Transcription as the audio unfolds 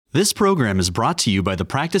This program is brought to you by the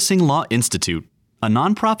Practicing Law Institute, a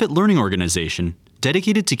nonprofit learning organization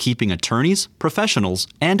dedicated to keeping attorneys, professionals,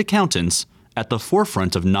 and accountants at the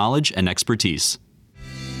forefront of knowledge and expertise.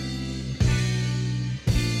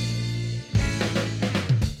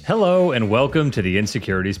 Hello and welcome to the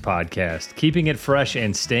inSecurities podcast, keeping it fresh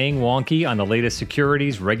and staying wonky on the latest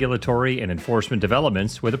securities, regulatory, and enforcement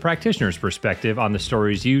developments with a practitioner's perspective on the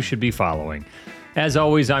stories you should be following. As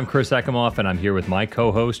always, I'm Chris Eckemoff, and I'm here with my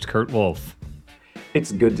co-host, Kurt Wolf.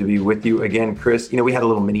 It's good to be with you again, Chris. You know, we had a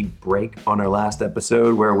little mini break on our last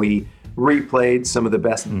episode where we replayed some of the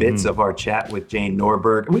best bits of our chat with Jane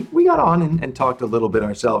Norberg. We got on and talked a little bit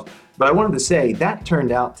ourselves, but I wanted to say that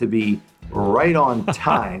turned out to be right on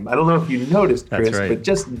time. I don't know if you noticed, Chris, That's right. But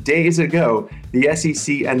just days ago, the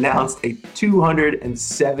SEC announced a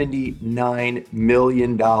 $279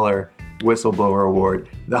 million whistleblower award,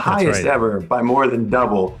 the highest ever by more than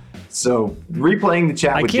double. So replaying the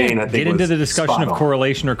chat with Jane, I think, get into the discussion of on.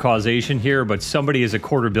 correlation or causation here, but somebody is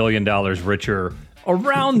 $250 million richer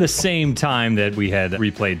around the same time that we had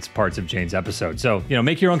replayed parts of Jane's episode. So,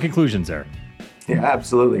 make your own conclusions there. Yeah,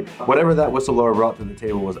 absolutely. Whatever that whistleblower brought to the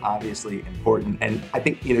table was obviously important. And I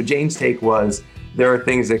think, Jane's take was there are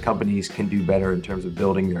things that companies can do better in terms of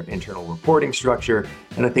building their internal reporting structure.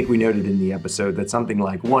 And I think we noted in the episode that something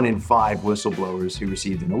like 1 in 5 whistleblowers who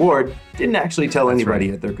received an award didn't actually tell anybody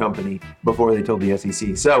at their company before they told the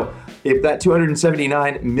SEC. So if that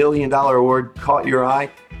 $279 million award caught your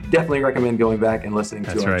eye, definitely recommend going back and listening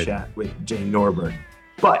to our chat with Jane Norberg.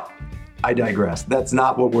 But I digress. That's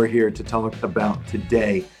not what we're here to talk about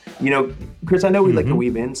today. Chris, I know we like to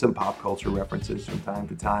weave in some pop culture references from time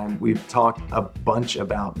to time. We've talked a bunch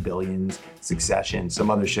about Billions, Succession,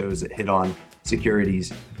 some other shows that hit on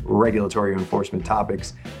securities, regulatory enforcement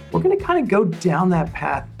topics. We're going to kind of go down that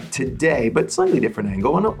path today, but slightly different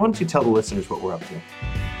angle. Why don't you tell the listeners what we're up to?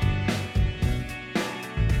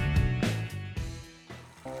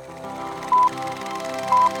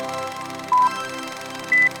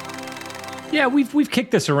 Yeah, we've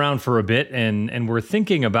kicked this around for a bit, and we're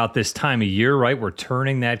thinking about this time of year, right? We're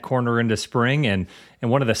turning that corner into spring, and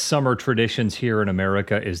one of the summer traditions here in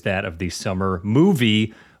America is that of the summer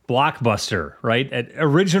movie blockbuster, right? It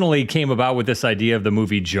originally came about with this idea of the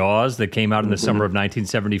movie Jaws that came out in the summer of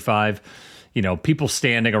 1975. People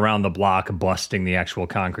standing around the block busting the actual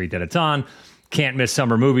concrete that it's on. Can't miss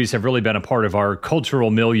summer movies have really been a part of our cultural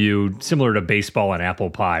milieu, similar to baseball and apple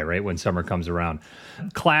pie, right, when summer comes around.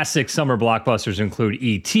 Classic summer blockbusters include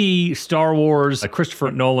E.T., Star Wars, Christopher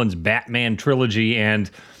Nolan's Batman trilogy, and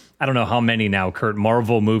I don't know how many now, Kurt,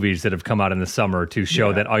 Marvel movies that have come out in the summer to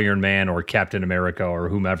show that Iron Man or Captain America or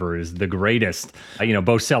whomever is the greatest,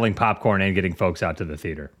 both selling popcorn and getting folks out to the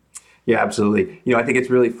theater. Yeah, absolutely. I think it's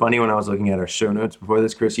really funny when I was looking at our show notes before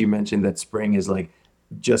this, Chris, you mentioned that spring is like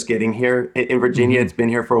just getting here. In Virginia, it's been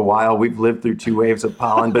here for a while. We've lived through 2 waves of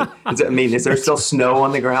pollen, but is there still snow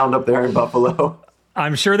on the ground up there in Buffalo?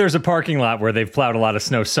 I'm sure there's a parking lot where they've plowed a lot of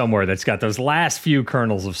snow somewhere that's got those last few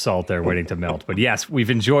kernels of salt there waiting to melt. But yes, we've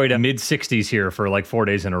enjoyed a mid-60s here for like 4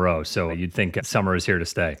 days in a row. So you'd think summer is here to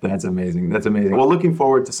stay. That's amazing. Well, looking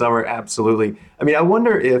forward to summer, absolutely. I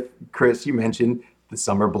wonder if, Chris, you mentioned the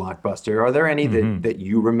summer blockbuster. Are there any that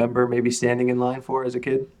you remember maybe standing in line for as a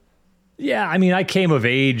kid? Yeah, I came of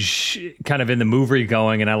age kind of in the movie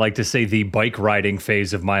going, and I like to say the bike riding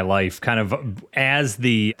phase of my life, kind of as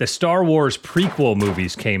the Star Wars prequel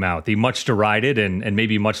movies came out, the much derided and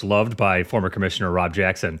maybe much loved by former Commissioner Rob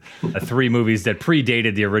Jackson, 3 movies that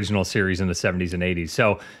predated the original series in the 70s and 80s.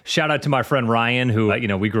 So shout out to my friend Ryan, who,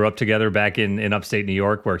 we grew up together back in upstate New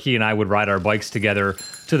York, where he and I would ride our bikes together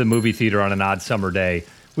to the movie theater on an odd summer day.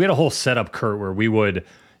 We had a whole setup, Kurt, where we would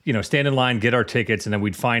stand in line, get our tickets, and then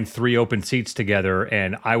we'd find 3 open seats together,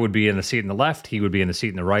 and I would be in the seat in the left, he would be in the seat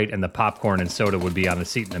in the right, and the popcorn and soda would be on the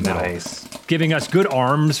seat in the middle. Nice. Giving us good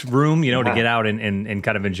arms room, to get out and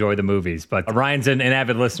kind of enjoy the movies. But Ryan's an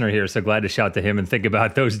avid listener here, so glad to shout to him and think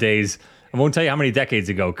about those days. I won't tell you how many decades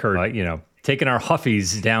ago, Kurt, taking our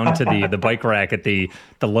Huffies down to the bike rack at the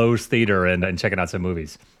Lowe's Theater and checking out some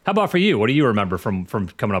movies. How about for you? What do you remember from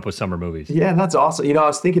coming up with summer movies? Yeah, that's awesome. I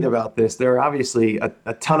was thinking about this. There are obviously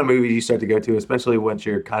a ton of movies you start to go to, especially once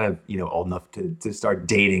you're kind of, old enough to start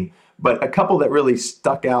dating. But a couple that really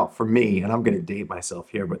stuck out for me, and I'm going to date myself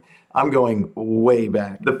here, but I'm going way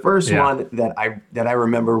back. The first one that I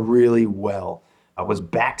remember really well was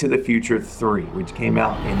Back to the Future 3, which came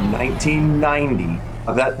out in 1990.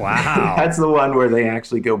 Wow. That's the one where they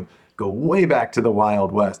actually go way back to the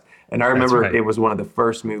Wild West. And I remember it was one of the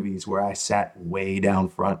first movies where I sat way down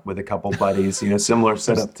front with a couple buddies, similar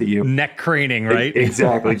setup to you. Neck craning, right?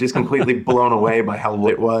 Exactly. Just completely blown away by how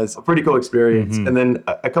lit it was. A pretty cool experience. And then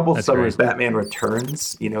a couple of summers, Batman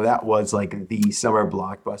Returns, that was like the summer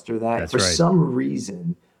blockbuster for some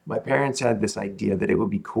reason, my parents had this idea that it would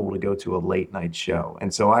be cool to go to a late night show.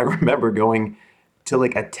 And so I remember going to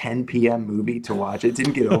like a 10 p.m. movie to watch it.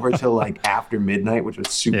 Didn't get over till like after midnight, which was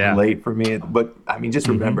super late for me. But I mean, just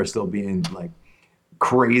remember still being like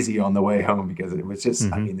crazy on the way home because it was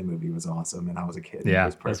just, I mean, the movie was awesome and I was a kid. Yeah, it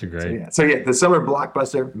was perfect. that's great. So the summer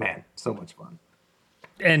blockbuster, man, so much fun.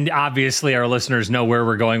 And obviously our listeners know where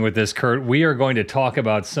we're going with this, Kurt. We are going to talk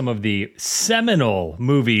about some of the seminal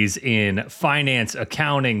movies in finance,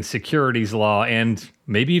 accounting, securities law, and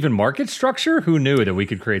maybe even market structure. Who knew that we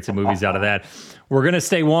could create some movies out of that? We're going to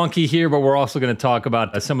stay wonky here, but we're also going to talk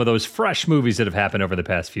about some of those fresh movies that have happened over the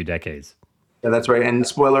past few decades. Yeah, that's right. And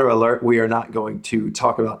spoiler alert, we are not going to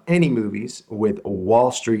talk about any movies with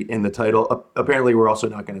Wall Street in the title. Apparently, we're also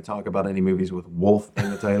not going to talk about any movies with Wolf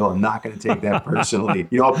in the title. I'm not going to take that personally.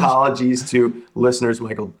 Apologies to listeners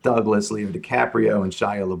Michael Douglas, Leo DiCaprio, and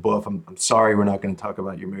Shia LaBeouf. I'm sorry we're not going to talk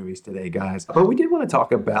about your movies today, guys. But we did want to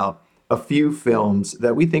talk about a few films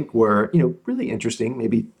that we think were, really interesting,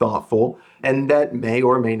 maybe thoughtful, and that may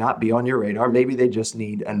or may not be on your radar. Maybe they just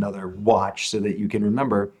need another watch so that you can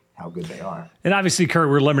remember how good they are. And obviously, Kurt,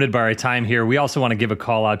 we're limited by our time here. We also want to give a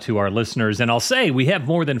call out to our listeners. And I'll say we have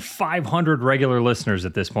more than 500 regular listeners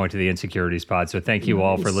at this point to the inSecurities pod. So thank you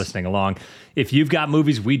all for listening along. If you've got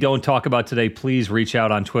movies we don't talk about today, please reach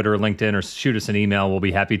out on Twitter or LinkedIn or shoot us an email. We'll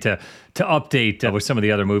be happy to update with some of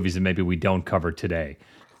the other movies that maybe we don't cover today.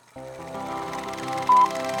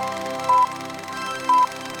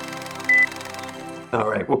 All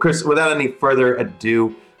right. Well, Chris, without any further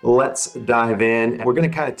ado, let's dive in. We're going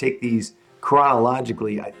to kind of take these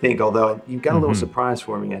chronologically, I think, although you've got a little surprise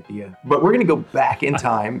for me at the end. But we're going to go back in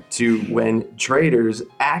time to when traders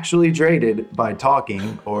actually traded by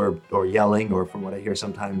talking or yelling, or from what I hear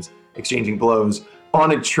sometimes exchanging blows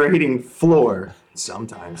on a trading floor,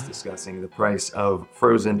 sometimes discussing the price of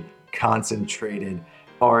frozen concentrated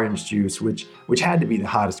orange juice, which had to be the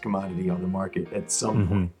hottest commodity on the market at some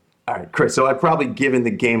point. All right, Chris, so I've probably given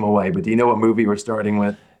the game away, but do you know what movie we're starting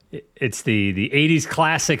with? It's the 80s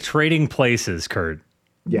classic Trading Places, Kurt.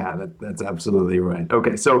 Yeah, that's absolutely right.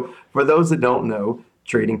 Okay, so for those that don't know,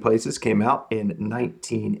 Trading Places came out in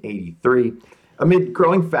 1983. Amid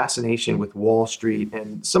growing fascination with Wall Street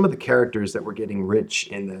and some of the characters that were getting rich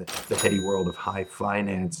in the heady world of high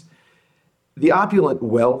finance, the opulent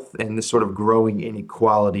wealth and the sort of growing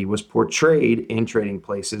inequality was portrayed in Trading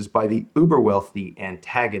Places by the uber-wealthy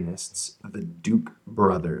antagonists, the Duke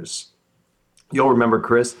brothers. You'll remember,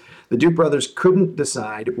 Chris, the Duke brothers couldn't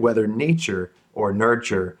decide whether nature or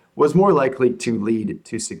nurture was more likely to lead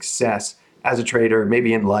to success as a trader,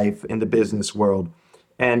 maybe in life, in the business world.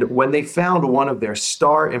 And when they found one of their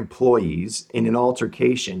star employees in an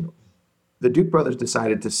altercation, the Duke brothers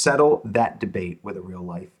decided to settle that debate with a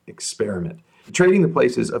real-life experiment, trading the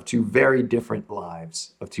places of two very different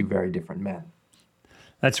lives of two very different men.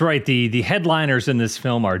 That's right. The headliners in this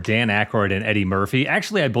film are Dan Aykroyd and Eddie Murphy.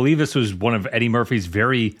 Actually, I believe this was one of Eddie Murphy's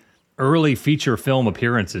very early feature film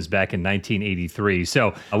appearances back in 1983.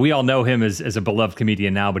 So we all know him as a beloved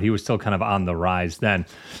comedian now, but he was still kind of on the rise then.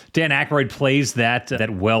 Dan Aykroyd plays that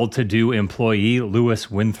well-to-do employee,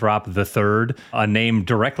 Lewis Winthrop III, a name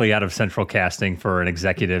directly out of central casting for an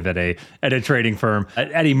executive at a trading firm.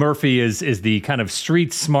 Eddie Murphy is the kind of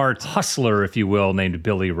street-smart hustler, if you will, named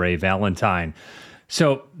Billy Ray Valentine.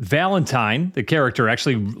 So Valentine, the character,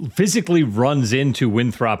 actually physically runs into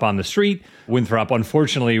Winthrop on the street. Winthrop,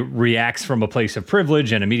 unfortunately, reacts from a place of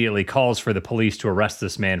privilege and immediately calls for the police to arrest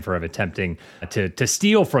this man for attempting to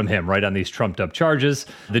steal from him, right, on these trumped-up charges.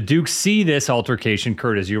 The Dukes see this altercation,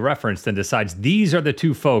 Kurt, as you referenced, and decides these are the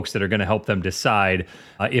two folks that are going to help them decide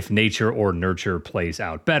if nature or nurture plays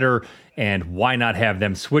out better, and why not have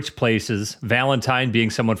them switch places. Valentine, being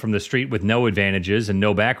someone from the street with no advantages and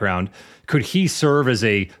no background, could he serve as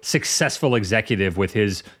a successful executive with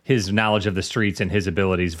his knowledge of the streets and his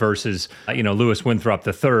abilities versus, Lewis Winthrop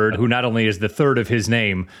III, who not only is the third of his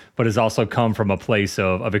name, but has also come from a place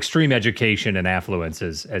of extreme education and affluence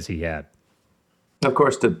as he had. Of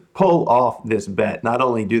course, to pull off this bet, not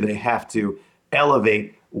only do they have to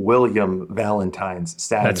elevate William Valentine's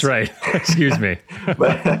status. That's right. Excuse me.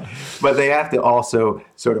 but they have to also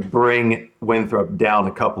sort of bring Winthrop down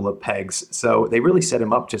a couple of pegs. So they really set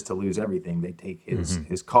him up just to lose everything. They take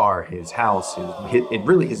his car, his house,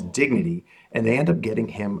 his dignity, and they end up getting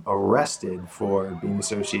him arrested for being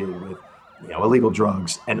associated with illegal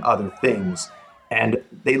drugs and other things. And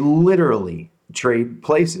they literally trade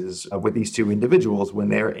places with these two individuals when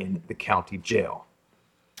they're in the county jail.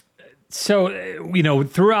 So,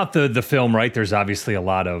 throughout the film, right, there's obviously a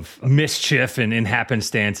lot of mischief and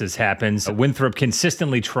happenstances happens. Winthrop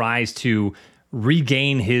consistently tries to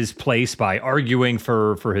regain his place by arguing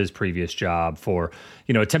for his previous job, for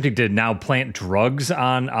attempting to now plant drugs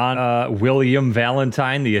on William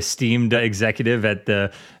Valentine, the esteemed executive at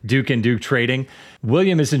the Duke and Duke Trading.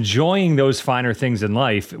 William is enjoying those finer things in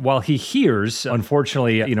life while he hears,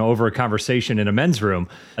 unfortunately, over a conversation in a men's room,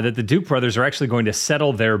 that the Duke brothers are actually going to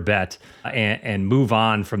settle their bet and move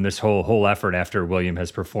on from this whole effort after William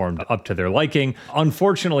has performed up to their liking.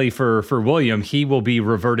 Unfortunately for William, he will be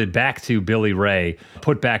reverted back to Billy Ray,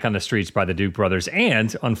 put back on the streets by the Duke brothers,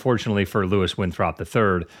 and unfortunately for Lewis Winthrop III,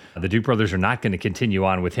 the Duke brothers are not going to continue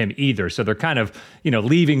on with him either. So they're kind of,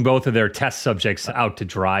 leaving both of their test subjects out to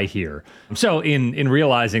dry here. So in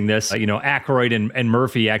realizing this, Aykroyd and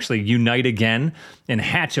Murphy actually unite again and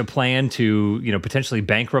hatch a plan to, potentially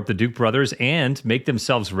bankrupt the Duke brothers and make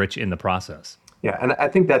themselves rich in the process. Yeah, and I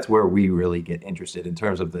think that's where we really get interested in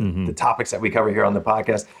terms of the topics that we cover here on the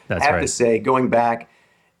podcast. That's I have right. to say, going back,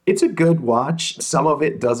 it's a good watch. Some of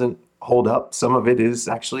it doesn't hold up. Some of it is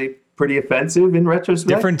actually pretty offensive in retrospect.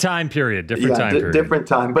 Different time period. Different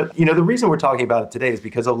time. But, the reason we're talking about it today is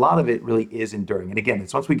because a lot of it really is enduring. And again,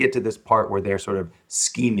 it's once we get to this part where they're sort of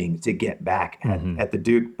scheming to get back at the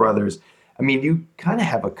Duke brothers. I mean, you kind of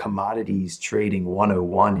have a commodities trading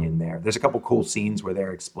 101 in there. There's a couple cool scenes where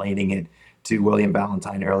they're explaining it to William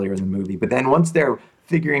Valentine earlier in the movie. But then once they're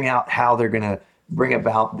figuring out how they're going to bring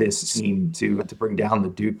about this scheme to bring down the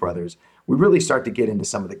Duke brothers, we really start to get into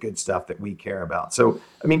some of the good stuff that we care about. So,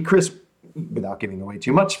 I mean, Chris, without giving away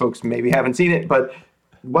too much, folks maybe haven't seen it, but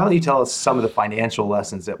why don't you tell us some of the financial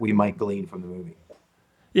lessons that we might glean from the movie?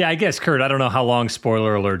 Yeah, I guess, Kurt, I don't know how long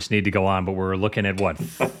spoiler alerts need to go on, but we're looking at what?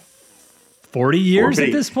 40 years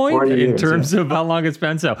at this point in terms of how long it's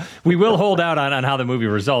been. So we will hold out on how the movie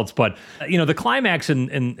results. But, the climax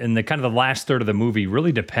and the kind of the last third of the movie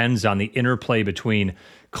really depends on the interplay between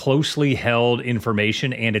closely held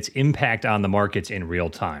information and its impact on the markets in real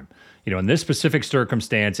time. In this specific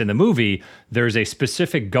circumstance in the movie, there's a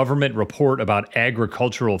specific government report about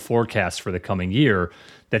agricultural forecasts for the coming year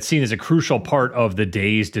that's seen as a crucial part of the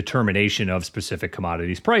day's determination of specific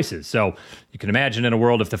commodities prices. So you can imagine in a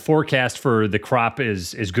world, if the forecast for the crop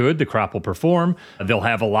is good, the crop will perform. They'll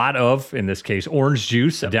have a lot of, in this case, orange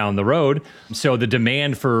juice down the road. So the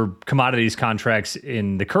demand for commodities contracts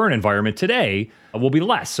in the current environment today will be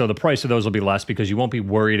less. So the price of those will be less because you won't be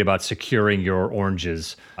worried about securing your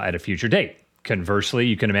oranges at a future date. Conversely,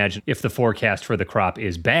 you can imagine if the forecast for the crop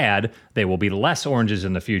is bad, there will be less oranges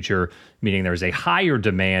in the future, meaning there's a higher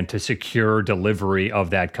demand to secure delivery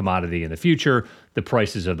of that commodity in the future. The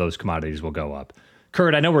prices of those commodities will go up.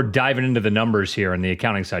 Kurt, I know we're diving into the numbers here on the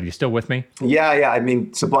accounting side. You still with me? Yeah. I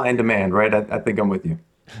mean, supply and demand, right? I think I'm with you.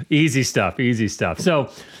 Easy stuff. So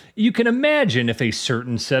you can imagine if a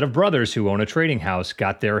certain set of brothers who own a trading house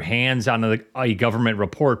got their hands on a government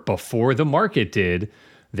report before the market did,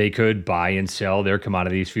 they could buy and sell their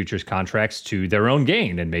commodities futures contracts to their own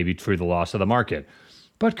gain and maybe through the loss of the market.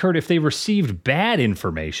 But Kurt, if they received bad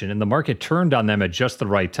information and the market turned on them at just the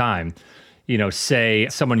right time, say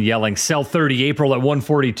someone yelling, sell 30 April at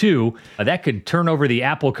 142, that could turn over the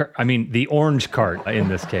the orange cart in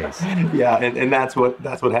this case. Yeah, and that's what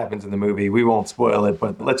happens in the movie. We won't spoil it,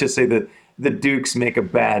 but let's just say that the Dukes make a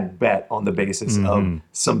bad bet on the basis of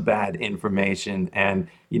some bad information. And,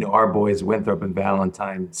 our boys Winthrop and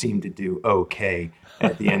Valentine seem to do okay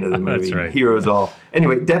at the end of the movie. That's right. Heroes all.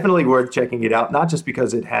 Anyway, definitely worth checking it out, not just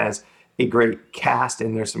because it has a great cast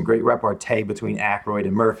and there's some great repartee between Aykroyd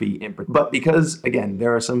and Murphy, but because, again,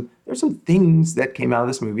 there's some things that came out of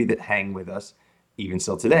this movie that hang with us even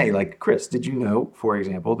still today. Like, Chris, did you know, for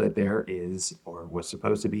example, that there is or was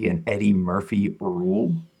supposed to be an Eddie Murphy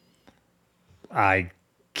rule? I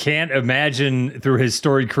can't imagine through his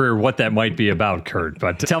storied career what that might be about, Kurt,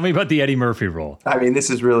 but tell me about the Eddie Murphy rule. I mean, this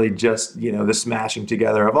is really just, the smashing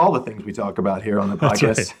together of all the things we talk about here on the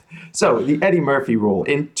podcast. That's right. So the Eddie Murphy rule.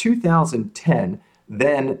 In 2010,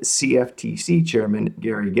 then CFTC chairman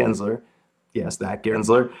Gary Gensler, yes, that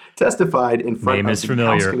Gensler, testified in front of the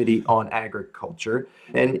House Committee on Agriculture.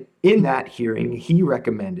 And in that hearing, he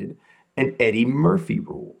recommended an Eddie Murphy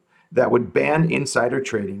rule that would ban insider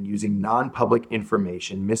trading using non-public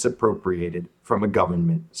information misappropriated from a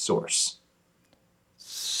government source.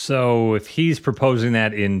 So if he's proposing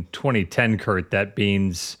that in 2010, Kurt, that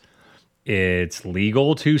means it's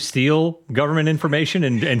legal to steal government information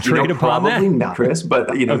and trade upon that? Probably not, Chris, but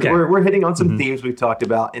okay. We're hitting on some themes we've talked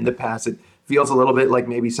about in the past that feels a little bit like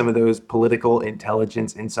maybe some of those political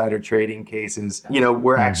intelligence insider trading cases.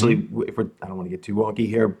 We're actually, I don't want to get too wonky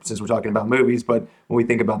here since we're talking about movies, but when we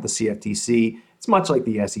think about the CFTC, it's much like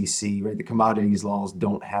the SEC, right? The commodities laws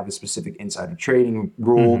don't have a specific insider trading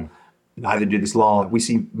rule. Neither do this law. We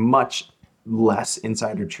see much less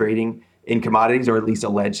insider trading in commodities, or at least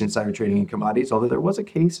alleged insider trading in commodities, although there was a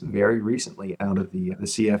case very recently out of the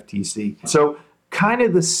CFTC. So kind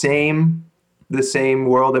of the same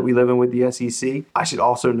world that we live in with the SEC. I should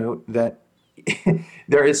also note that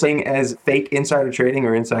there is something as fake insider trading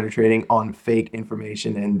or insider trading on fake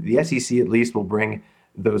information, and the SEC at least will bring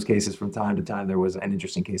those cases from time to time. There was an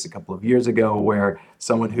interesting case a couple of years ago where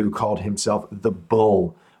someone who called himself the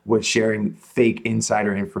Bull was sharing fake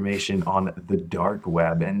insider information on the dark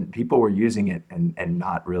web, and people were using it and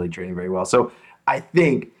not really trading very well. So I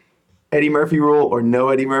think Eddie Murphy rule or no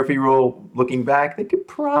Eddie Murphy rule, looking back, they could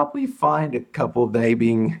probably find a couple, they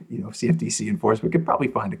being, CFTC enforcement, could probably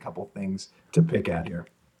find a couple things to pick at here.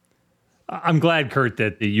 I'm glad, Kurt,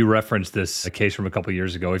 that you referenced this case from a couple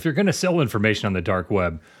years ago. If you're going to sell information on the dark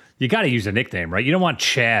web, you got to use a nickname, right? You don't want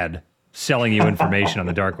Chad selling you information on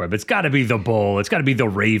the dark web. It's got to be the Bull. It's got to be the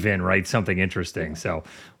Raven, right? Something interesting. So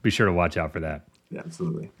be sure to watch out for that. Yeah,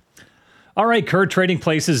 absolutely. All right, Kurt, Trading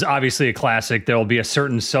Places, obviously a classic. There will be a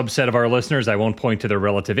certain subset of our listeners, I won't point to their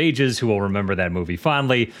relative ages, who will remember that movie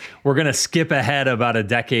fondly. We're going to skip ahead about a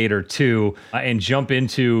decade or two and jump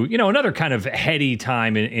into, another kind of heady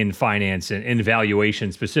time in finance and in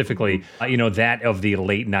valuation specifically, that of the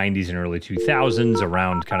late 90s and early 2000s,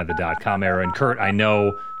 around kind of the dot-com era. And Kurt, I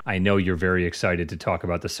know you're very excited to talk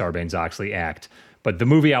about the Sarbanes-Oxley Act. But the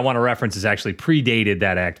movie I want to reference has actually predated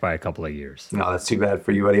that act by a couple of years. No, that's too bad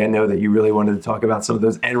for you, buddy. I know that you really wanted to talk about some of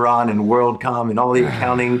those Enron and WorldCom and all the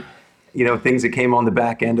accounting, things that came on the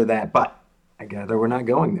back end of that. But I gather we're not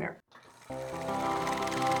going there.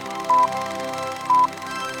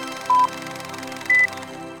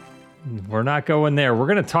 We're not going there. We're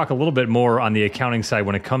going to talk a little bit more on the accounting side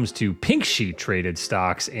when it comes to pink sheet traded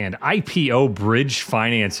stocks and IPO bridge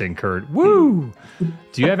financing, Kurt. Woo!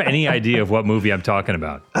 Do you have any idea of what movie I'm talking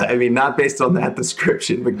about? I mean, not based on that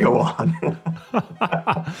description, but go on.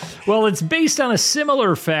 Well, it's based on a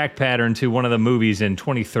similar fact pattern to one of the movies in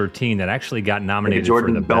 2013 that actually got nominated for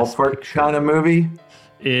the Best Picture. Jordan Belfort kind of movie?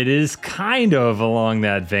 It is kind of along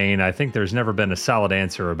that vein. I think there's never been a solid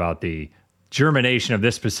answer about the germination of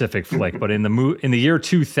this specific flick, but in the year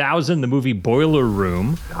 2000, the movie Boiler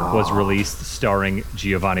Room was released, starring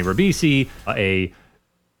Giovanni Ribisi, a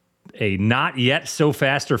not yet so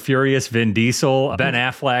fast or furious Vin Diesel, Ben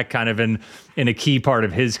Affleck, kind of in a key part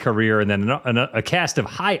of his career, and then a cast of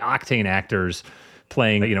high octane actors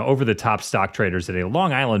playing over the top stock traders at a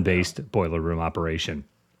Long Island based boiler room operation.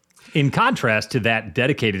 In contrast to that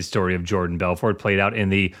dedicated story of Jordan Belfort played out in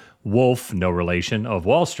the Wolf, no relation, of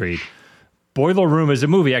Wall Street, Boiler Room as a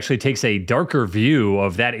movie actually takes a darker view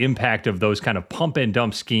of that impact of those kind of pump and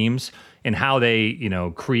dump schemes and how they,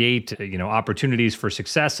 create, opportunities for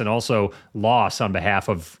success and also loss on behalf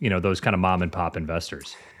of, those kind of mom and pop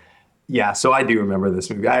investors. Yeah, so I do remember this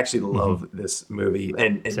movie. I actually love this movie.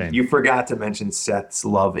 And you forgot to mention Seth's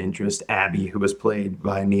love interest, Abby, who was played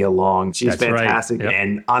by Nia Long. She's fantastic. Right. Yep.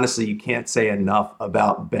 And honestly, you can't say enough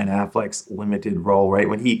about Ben Affleck's limited role, right?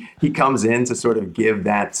 When he comes in to sort of give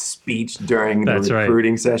that speech during the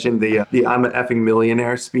recruiting session, the I'm an effing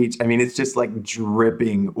millionaire speech. I mean, it's just like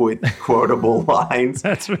dripping with quotable lines.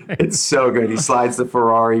 That's right. It's so good. He slides the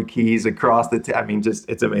Ferrari keys across the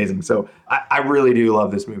it's amazing. So I really do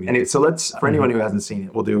love this movie. And so for anyone who hasn't seen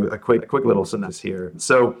it, we'll do a quick little synopsis here.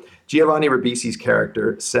 So Giovanni Ribisi's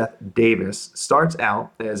character, Seth Davis, starts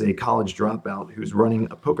out as a college dropout who's running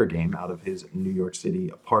a poker game out of his New York City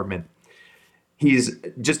apartment. He's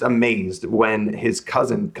just amazed when his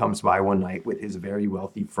cousin comes by one night with his very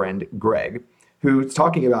wealthy friend, Greg, who's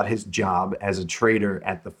talking about his job as a trader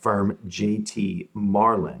at the firm JT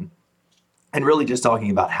Marlin, and really just talking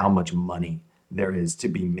about how much money there is to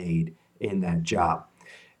be made in that job.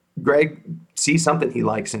 Greg sees something he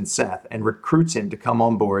likes in Seth and recruits him to come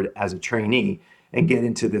on board as a trainee and get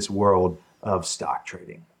into this world of stock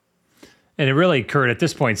trading. And it really, Kurt, at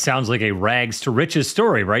this point sounds like a rags to riches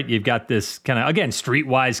story, right? You've got this kind of, again,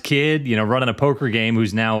 streetwise kid, running a poker game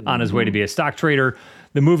who's now on his way to be a stock trader.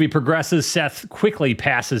 The movie progresses. Seth quickly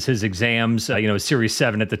passes his exams, Series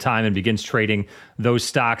 7 at the time, and begins trading those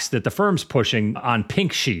stocks that the firm's pushing on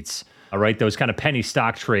pink sheets. All right, those kind of penny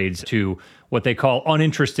stock trades to what they call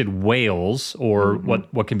uninterested whales, or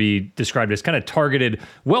what can be described as kind of targeted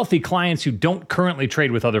wealthy clients who don't currently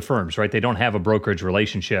trade with other firms, right? They don't have a brokerage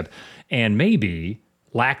relationship and maybe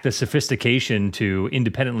lack the sophistication to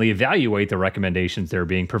independently evaluate the recommendations that are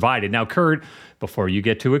being provided. Now, Kurt, before you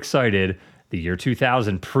get too excited, the year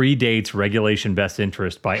 2000 predates regulation best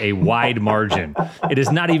interest by a wide margin. It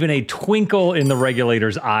is not even a twinkle in the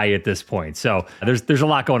regulator's eye at this point. So there's a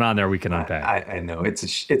lot going on there we can unpack. I know it's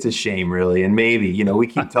a shame, really. And maybe, we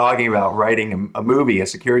keep talking about writing a movie, a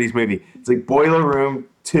securities movie. It's like Boiler Room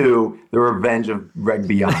 2, The Revenge of Reg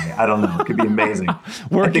BI. I don't know. It could be amazing.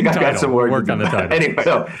 I think I've got some work on the title. Anyway,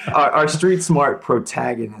 so our street smart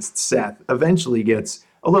protagonist, Seth, eventually gets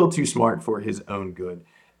a little too smart for his own good.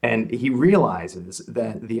 And he realizes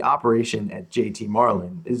that the operation at JT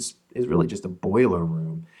Marlin is really just a boiler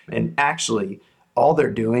room. And actually, all they're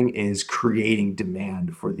doing is creating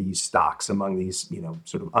demand for these stocks among these,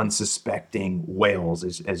 sort of unsuspecting whales,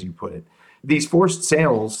 as you put it. These forced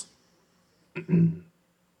sales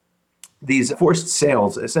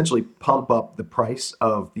essentially pump up the price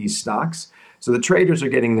of these stocks. So the traders are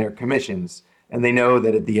getting their commissions. And they know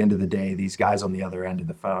that at the end of the day, these guys on the other end of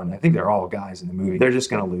the phone, I think they're all guys in the movie, they're just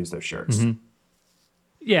going to lose their shirts. Mm-hmm.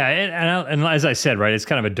 Yeah, and as I said, right, it's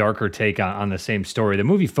kind of a darker take on the same story. The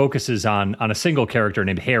movie focuses on a single character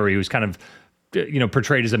named Harry, who's kind of,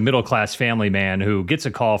 portrayed as a middle-class family man who gets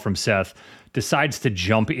a call from Seth, decides to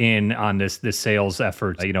jump in on this sales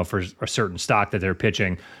effort, for a certain stock that they're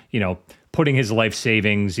pitching, putting his life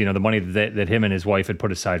savings, the money that him and his wife had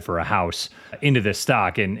put aside for a house into this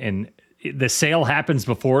stock. And the sale happens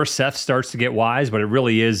before Seth starts to get wise, but it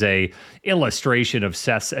really is a illustration of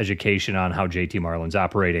Seth's education on how JT Marlin's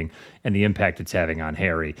operating and the impact it's having on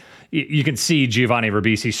Harry. You can see Giovanni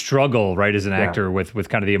Ribisi struggle, right, as an actor with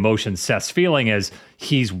kind of the emotions Seth's feeling as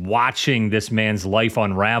he's watching this man's life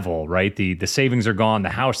unravel, right? The savings are gone. The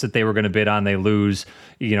house that they were going to bid on, they lose.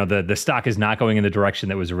 The stock is not going in the direction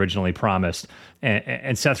that was originally promised.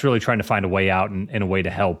 And Seth's really trying to find a way out and a way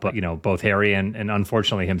to help, both Harry and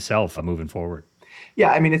unfortunately himself moving forward.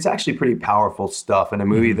 Yeah, I mean, it's actually pretty powerful stuff in a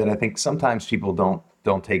movie that I think sometimes people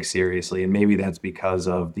don't take seriously. And maybe that's because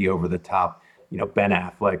of the over-the-top, Ben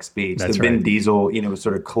Affleck speech, That's Vin right. Diesel,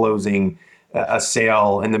 sort of closing a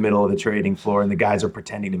sale in the middle of the trading floor and the guys are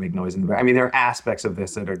pretending to make noise in the back. I mean, there are aspects of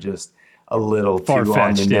this that are just a little too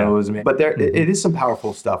on the nose. But it is some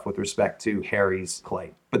powerful stuff with respect to Harry's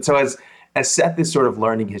plight. But so as Seth is sort of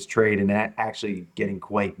learning his trade and actually getting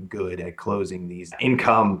quite good at closing these, in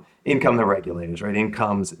come the regulators, right? In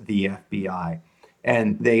comes the FBI.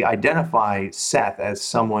 And they identify Seth as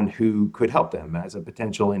someone who could help them as a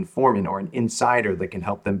potential informant or an insider that can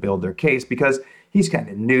help them build their case because he's kind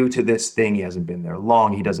of new to this thing. He hasn't been there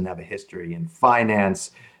long. He doesn't have a history in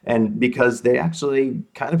finance. And because they actually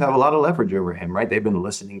kind of have a lot of leverage over him, right? They've been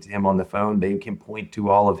listening to him on the phone. They can point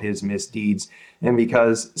to all of his misdeeds. And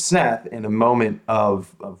because Seth, in a moment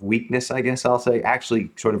of weakness, I guess I'll say,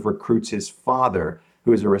 actually sort of recruits his father,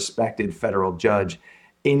 who is a respected federal judge,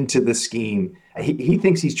 into the scheme. He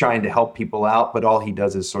thinks he's trying to help people out, but all he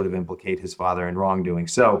does is sort of implicate his father in wrongdoing.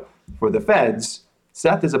 So for the feds,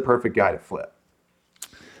 Seth is a perfect guy to flip.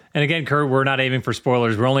 And again, Kurt, we're not aiming for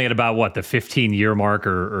spoilers. We're only at about, the 15-year mark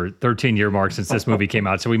or 13-year mark since this movie came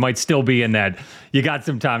out. So we might still be in that. You got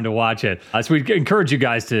some time to watch it. So we encourage you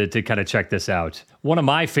guys to kind of check this out. One of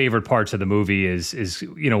my favorite parts of the movie is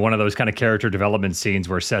one of those kind of character development scenes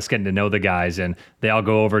where Seth's getting to know the guys and they all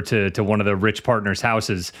go over to one of the rich partners'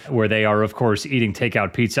 houses where they are, of course, eating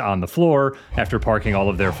takeout pizza on the floor after parking all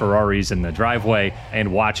of their Ferraris in the driveway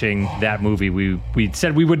and watching that movie. We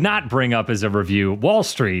said we would not bring up as a review Wall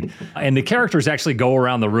Street. And the characters actually go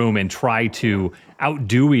around the room and try to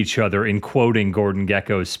outdo each other in quoting Gordon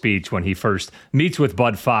Gekko's speech when he first meets with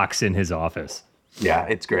Bud Fox in his office. Yeah,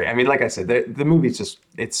 it's great. I mean, like I said, the movie's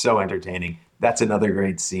it's so entertaining. That's another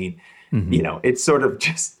great scene. Mm-hmm. It's sort of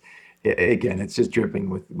just, again, it's just dripping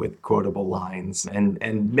with quotable lines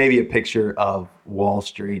and maybe a picture of Wall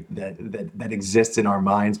Street that exists in our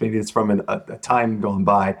minds. Maybe it's from a time gone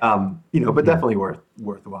by, but definitely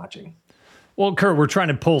worth watching. Well, Kurt, we're trying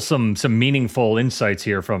to pull some meaningful insights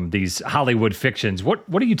here from these Hollywood fictions. What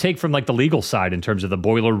do you take from the legal side in terms of the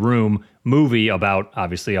Boiler Room movie about,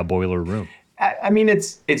 obviously, a boiler room? I mean,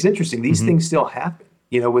 it's interesting. These things still happen,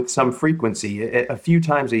 with some frequency. A few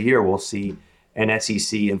times a year, we'll see an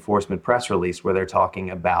SEC enforcement press release where they're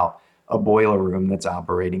talking about a boiler room that's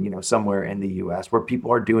operating, somewhere in the U.S. where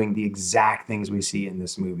people are doing the exact things we see in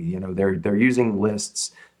this movie. They're using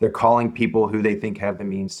lists. They're calling people who they think have the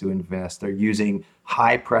means to invest. They're using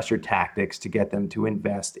high pressure tactics to get them to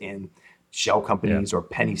invest in shell companies or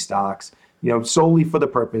penny stocks, solely for the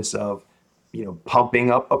purpose of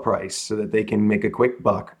pumping up a price so that they can make a quick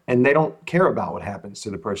buck, and they don't care about what happens to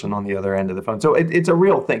the person on the other end of the phone. So it's a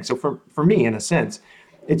real thing. So for me, in a sense,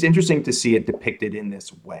 it's interesting to see it depicted in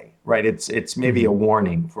this way, right? It's maybe a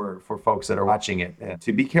warning for folks that are watching it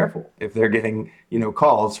to be careful if they're getting,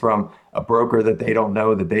 calls from a broker that they don't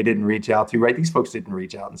know, that they didn't reach out to, right? These folks didn't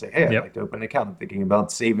reach out and say, hey, I'd like to open an account. I'm thinking about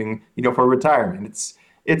saving, for retirement.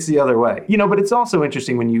 It's the other way, but it's also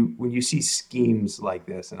interesting when you see schemes like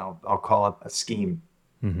this, and I'll call it a scheme,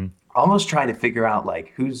 almost trying to figure out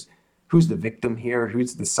like who's the victim here,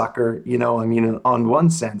 who's the sucker, on one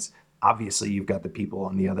sense, obviously you've got the people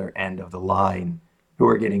on the other end of the line who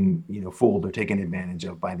are getting, fooled or taken advantage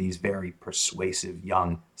of by these very persuasive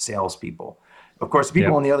young salespeople. Of course, the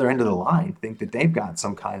people on the other end of the line think that they've got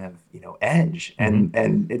some kind of, edge, and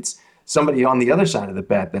it's somebody on the other side of the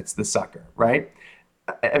bet that's the sucker, right?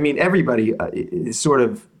 I mean, everybody is sort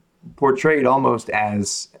of portrayed almost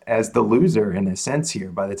as the loser in a sense here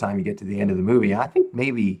by the time you get to the end of the movie. I think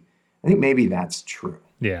maybe that's true.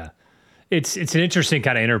 Yeah. It's an interesting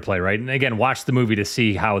kind of interplay, right? And again, watch the movie to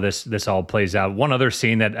see how this all plays out. One other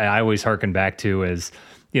scene that I always harken back to is,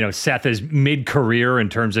 Seth is mid-career in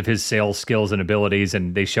terms of his sales skills and abilities,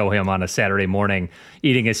 and they show him on a Saturday morning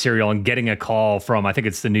eating his cereal and getting a call from, I think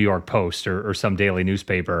it's the New York Post or some daily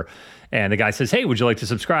newspaper. And the guy says, hey, would you like to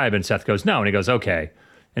subscribe? And Seth goes, no. And he goes, okay.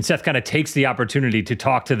 And Seth kind of takes the opportunity to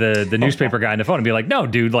talk to the newspaper guy on the phone and be like, no,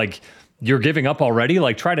 dude, like, you're giving up already?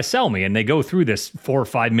 Like, try to sell me. And they go through this 4 or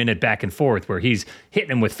 5 minute back and forth where he's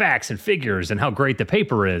hitting him with facts and figures and how great the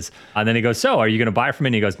paper is. And then he goes, so are you going to buy from me?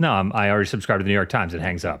 And he goes, no, I already subscribed to the New York Times, and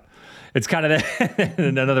hangs up. It's kind of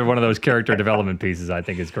another one of those character development pieces I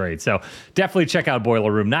think is great. So definitely check out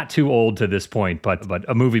Boiler Room. Not too old to this point, but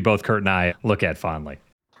a movie both Kurt and I look at fondly.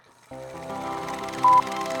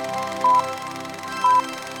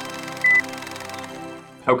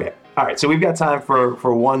 Okay. All right. So we've got time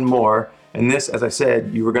for one more. And this, as I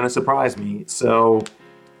said, you were going to surprise me. So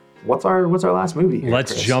what's our last movie here,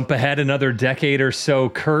 Let's Chris? jump ahead another decade or so,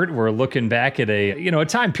 Kurt. We're looking back at a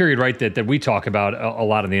time period, right, that we talk about a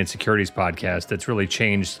lot in the inSecurities podcast that's really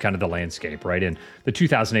changed kind of the landscape, right? And the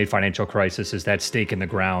 2008 financial crisis is that stake in the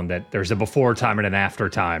ground that there's a before time and an after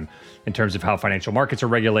time in terms of how financial markets are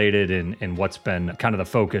regulated and what's been kind of the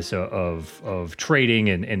focus of trading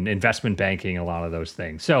and investment banking, a lot of those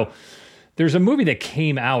things. So there's a movie that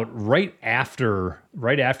came out right after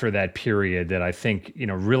that period that I think,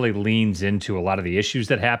 really leans into a lot of the issues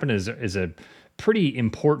that happened, is a pretty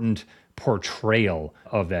important portrayal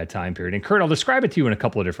of that time period. And Kurt, I'll describe it to you in a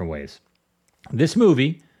couple of different ways. This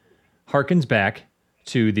movie harkens back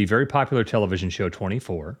to the very popular television show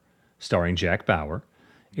 24, starring Jack Bauer.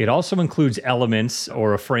 It also includes elements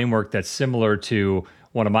or a framework that's similar to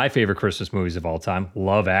one of my favorite Christmas movies of all time,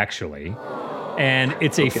 Love Actually. And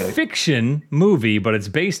it's a fiction movie, but it's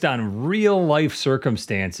based on real life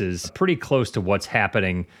circumstances, pretty close to what's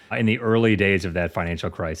happening in the early days of that financial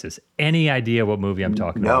crisis. Any idea what movie I'm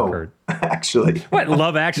talking about, Kurt? Actually. What,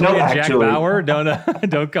 Love Actually and Jack Bauer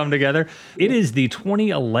don't come together? It is the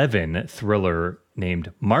 2011 thriller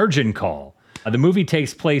named Margin Call. The movie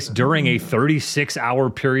takes place during a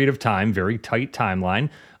 36-hour period of time, very tight timeline,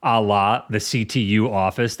 a la the CTU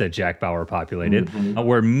office that Jack Bauer populated,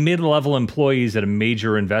 where mid-level employees at a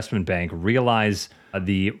major investment bank realize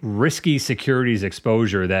the risky securities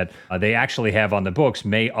exposure that they actually have on the books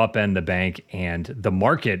may upend the bank and the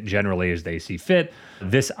market generally as they see fit.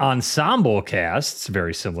 This ensemble cast,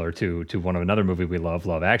 very similar to another movie we love,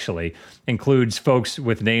 Love Actually, includes folks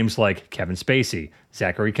with names like Kevin Spacey,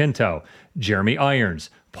 Zachary Quinto, Jeremy Irons,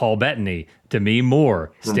 Paul Bettany, Demi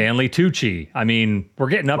Moore, Stanley Tucci. I mean, we're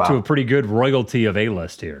getting up to a pretty good royalty of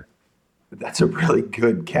A-list here. That's a really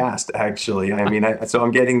good cast, actually. I mean, so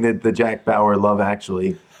I'm getting the Jack Bauer Love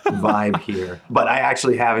Actually vibe here. But I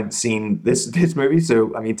actually haven't seen this movie.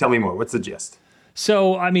 So, I mean, tell me more. What's the gist?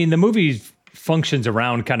 So, I mean, the movie functions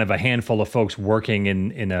around kind of a handful of folks working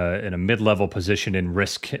in a mid-level position in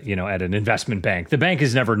risk, at an investment bank. The bank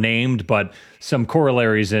is never named, but some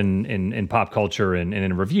corollaries in pop culture and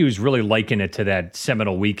in reviews really liken it to that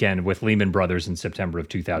seminal weekend with Lehman Brothers in September of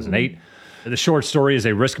 2008. The short story is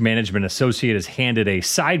a risk management associate is handed a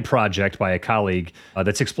side project by a colleague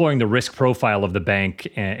that's exploring the risk profile of the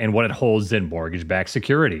bank and what it holds in mortgage-backed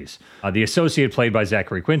securities. The associate, played by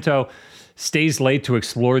Zachary Quinto, stays late to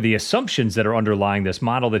explore the assumptions that are underlying this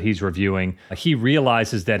model that he's reviewing. He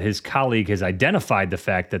realizes that his colleague has identified the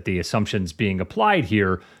fact that the assumptions being applied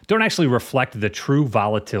here don't actually reflect the true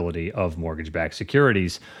volatility of mortgage-backed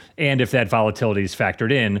securities. And if that volatility is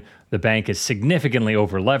factored in, the bank is significantly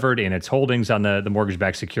over-levered in its holdings on the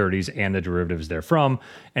mortgage-backed securities and the derivatives therefrom,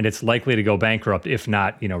 and it's likely to go bankrupt, if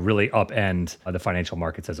not, really upend the financial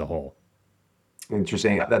markets as a whole.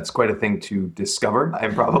 Interesting. That's quite a thing to discover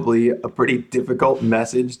and probably a pretty difficult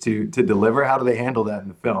message to deliver. How do they handle that in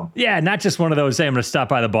the film? Yeah, not just one of those, hey, I'm going to stop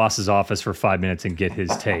by the boss's office for 5 minutes and get his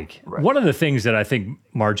take. Right. One of the things that I think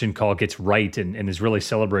Margin Call gets right and is really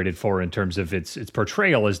celebrated for in terms of its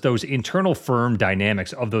portrayal is those internal firm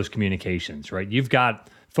dynamics of those communications, right? You've got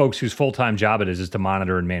folks whose full-time job it is to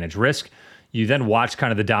monitor and manage risk. You then watch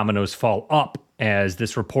kind of the dominoes fall up as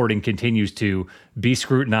this reporting continues to be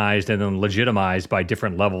scrutinized and then legitimized by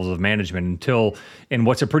different levels of management until, in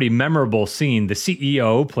what's a pretty memorable scene, the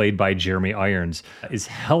CEO, played by Jeremy Irons, is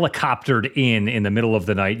helicoptered in the middle of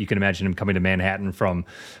the night. You can imagine him coming to Manhattan from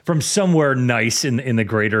somewhere nice in the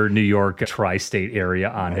greater New York tri-state area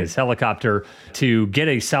on his helicopter to get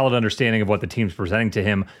a solid understanding of what the team's presenting to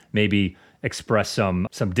him, maybe express some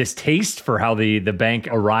distaste for how the bank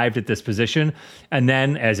arrived at this position, and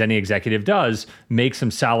then, as any executive does, make some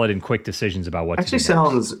solid and quick decisions about what actually to do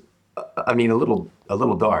sounds a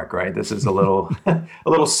little dark, right? This is a little a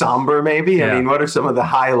little somber, maybe. Yeah. I mean, what are some of the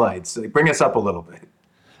highlights? Bring us up a little bit.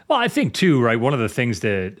 Well, I think too, right, one of the things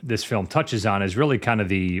that this film touches on is really kind of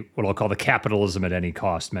the, what I'll call the capitalism at any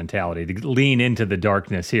cost mentality, to lean into the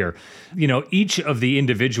darkness here. You know, each of the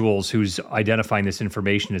individuals who's identifying this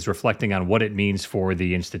information is reflecting on what it means for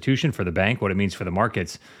the institution, for the bank, what it means for the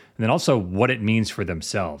markets, and then also what it means for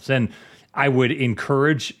themselves. And I would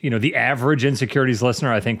encourage, the average inSecurities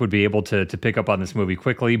listener, I think, would be able to pick up on this movie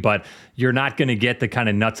quickly, but you're not going to get the kind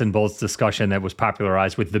of nuts and bolts discussion that was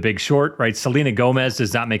popularized with The Big Short, right? Selena Gomez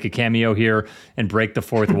does not make a cameo here and break the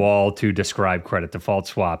fourth wall to describe credit default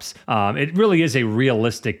swaps. It really is a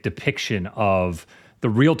realistic depiction of the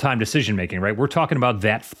real-time decision-making, right? We're talking about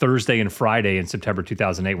that Thursday and Friday in September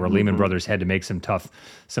 2008 where Lehman Brothers had to make some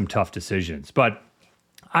tough decisions. But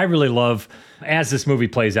I really love, as this movie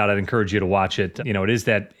plays out, I'd encourage you to watch it. It is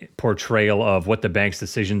that portrayal of what the bank's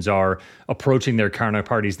decisions are, approaching their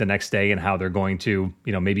counterparties the next day and how they're going to,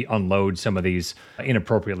 maybe unload some of these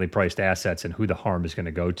inappropriately priced assets and who the harm is going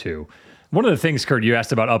to go to. One of the things, Kurt, you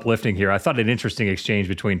asked about uplifting here, I thought an interesting exchange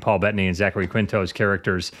between Paul Bettany and Zachary Quinto's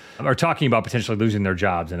characters are talking about potentially losing their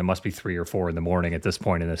jobs, and it must be 3 or 4 in the morning at this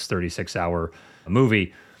point in this 36-hour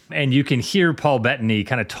movie. And you can hear Paul Bettany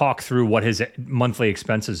kind of talk through what his monthly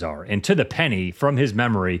expenses are. And to the penny, from his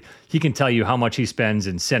memory, he can tell you how much he spends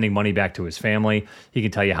in sending money back to his family. He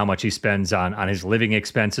can tell you how much he spends on his living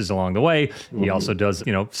expenses along the way. He also does,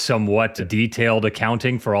 somewhat detailed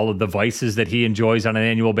accounting for all of the vices that he enjoys on an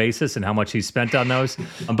annual basis and how much he's spent on those.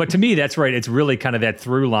 But to me, that's right. It's really kind of that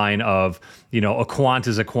through line of, a quant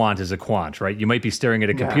is a quant is a quant, right? You might be staring at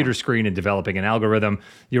a computer screen and developing an algorithm.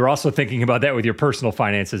 You're also thinking about that with your personal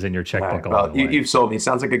finances and your checkbook. Right. Well, you've sold me.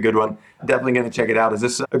 Sounds like a good one. Definitely going to check it out. Is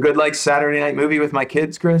this a good Saturday night movie with my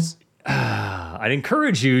kids, Chris? I'd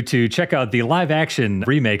encourage you to check out the live action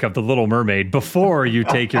remake of The Little Mermaid before you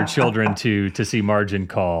take your children to see Margin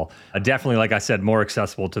Call. Definitely, like I said, more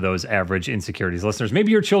accessible to those average inSecurities listeners.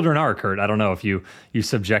 Maybe your children are, Kurt. I don't know if you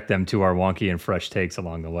subject them to our wonky and fresh takes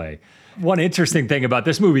along the way. One interesting thing about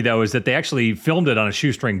this movie, though, is that they actually filmed it on a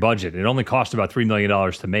shoestring budget. It only cost about $3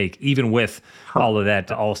 million to make, even with all of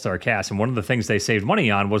that all-star cast. And one of the things they saved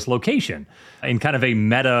money on was location. In kind of a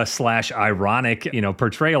meta/ironic,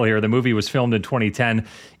 portrayal here, the movie was filmed in 2010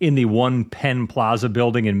 in the One Penn Plaza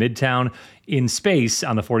building in Midtown, in space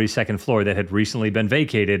on the 42nd floor that had recently been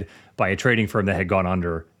vacated by a trading firm that had gone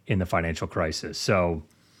under in the financial crisis. So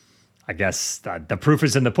I guess the proof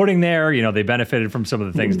is in the pudding there. They benefited from some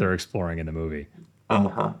of the things they're exploring in the movie.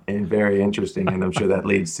 And very interesting. And I'm sure that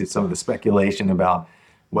leads to some of the speculation about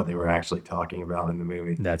what they were actually talking about in the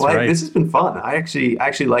movie. That's right. This has been fun. I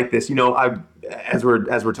actually like this. As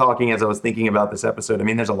we're talking, as I was thinking about this episode, I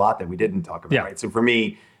mean, there's a lot that we didn't talk about, right? So for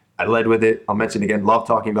me, I led with it. I'll mention again, love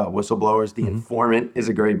talking about whistleblowers. The Informant is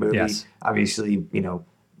a great movie. Yes. Obviously,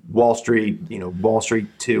 Wall Street, Wall Street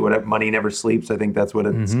 2, whatever, Money Never Sleeps, I think that's what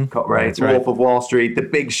it's called, right? That's right. Wolf of Wall Street, The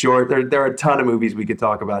Big Short. There are a ton of movies we could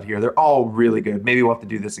talk about here. They're all really good. Maybe we'll have to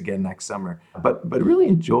do this again next summer. But really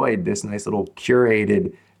enjoyed this nice little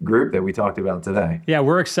curated group that we talked about today. Yeah,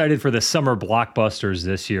 we're excited for the summer blockbusters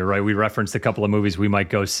this year, right? We referenced a couple of movies we might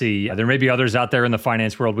go see. There may be others out there in the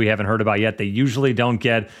finance world we haven't heard about yet. They usually don't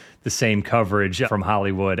get the same coverage from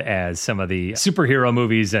Hollywood as some of the superhero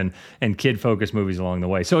movies and kid-focused movies along the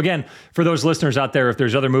way. So again, for those listeners out there, if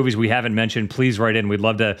there's other movies we haven't mentioned, please write in. We'd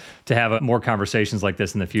love to have more conversations like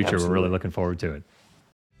this in the future. Absolutely. We're really looking forward to it.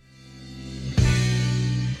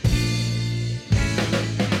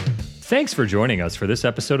 Thanks for joining us for this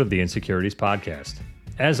episode of the inSecurities Podcast.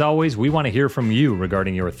 As always, we want to hear from you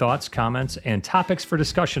regarding your thoughts, comments, and topics for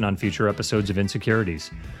discussion on future episodes of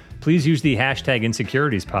inSecurities. please use the hashtag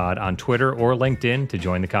inSecuritiesPod on Twitter or LinkedIn to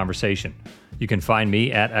join the conversation. You can find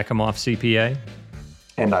me at EkimofCPA.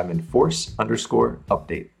 And I'm in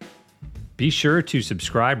Force_update. Be sure to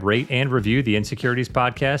subscribe, rate, and review the inSecurities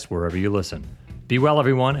podcast wherever you listen. Be well,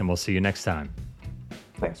 everyone, and we'll see you next time.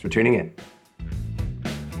 Thanks for tuning in.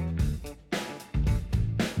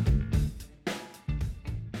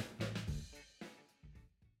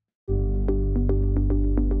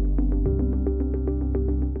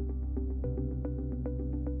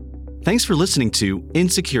 Thanks for listening to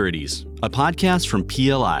inSecurities, a podcast from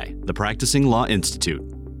PLI, the Practicing Law Institute.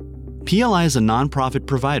 PLI is a nonprofit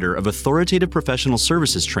provider of authoritative professional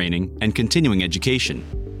services training and continuing education.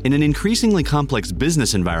 In an increasingly complex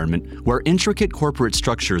business environment where intricate corporate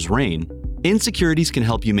structures reign, inSecurities can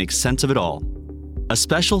help you make sense of it all. A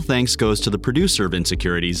special thanks goes to the producer of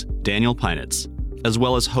inSecurities, Daniel Peinitz, as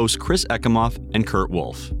well as hosts Chris Ekimoff and Kurt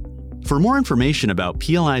Wolf. For more information about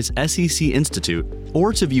PLI's SEC Institute,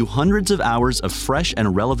 or to view hundreds of hours of fresh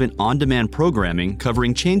and relevant on-demand programming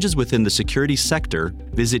covering changes within the securities sector,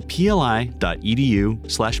 visit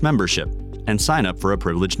pli.edu/membership and sign up for a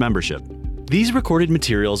privileged membership. These recorded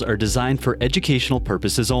materials are designed for educational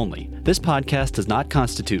purposes only. This podcast does not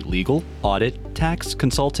constitute legal, audit, tax,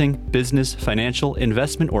 consulting, business, financial,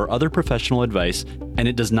 investment, or other professional advice, and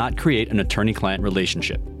it does not create an attorney-client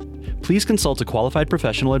relationship. Please consult a qualified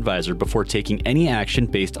professional advisor before taking any action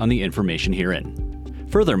based on the information herein.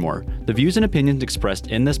 Furthermore, the views and opinions expressed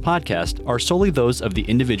in this podcast are solely those of the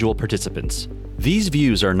individual participants. These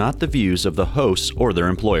views are not the views of the hosts or their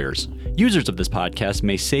employers. Users of this podcast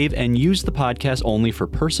may save and use the podcast only for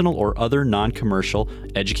personal or other non-commercial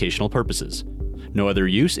educational purposes. No other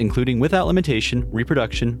use, including without limitation,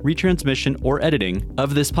 reproduction, retransmission, or editing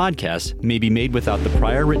of this podcast may be made without the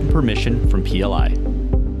prior written permission from PLI.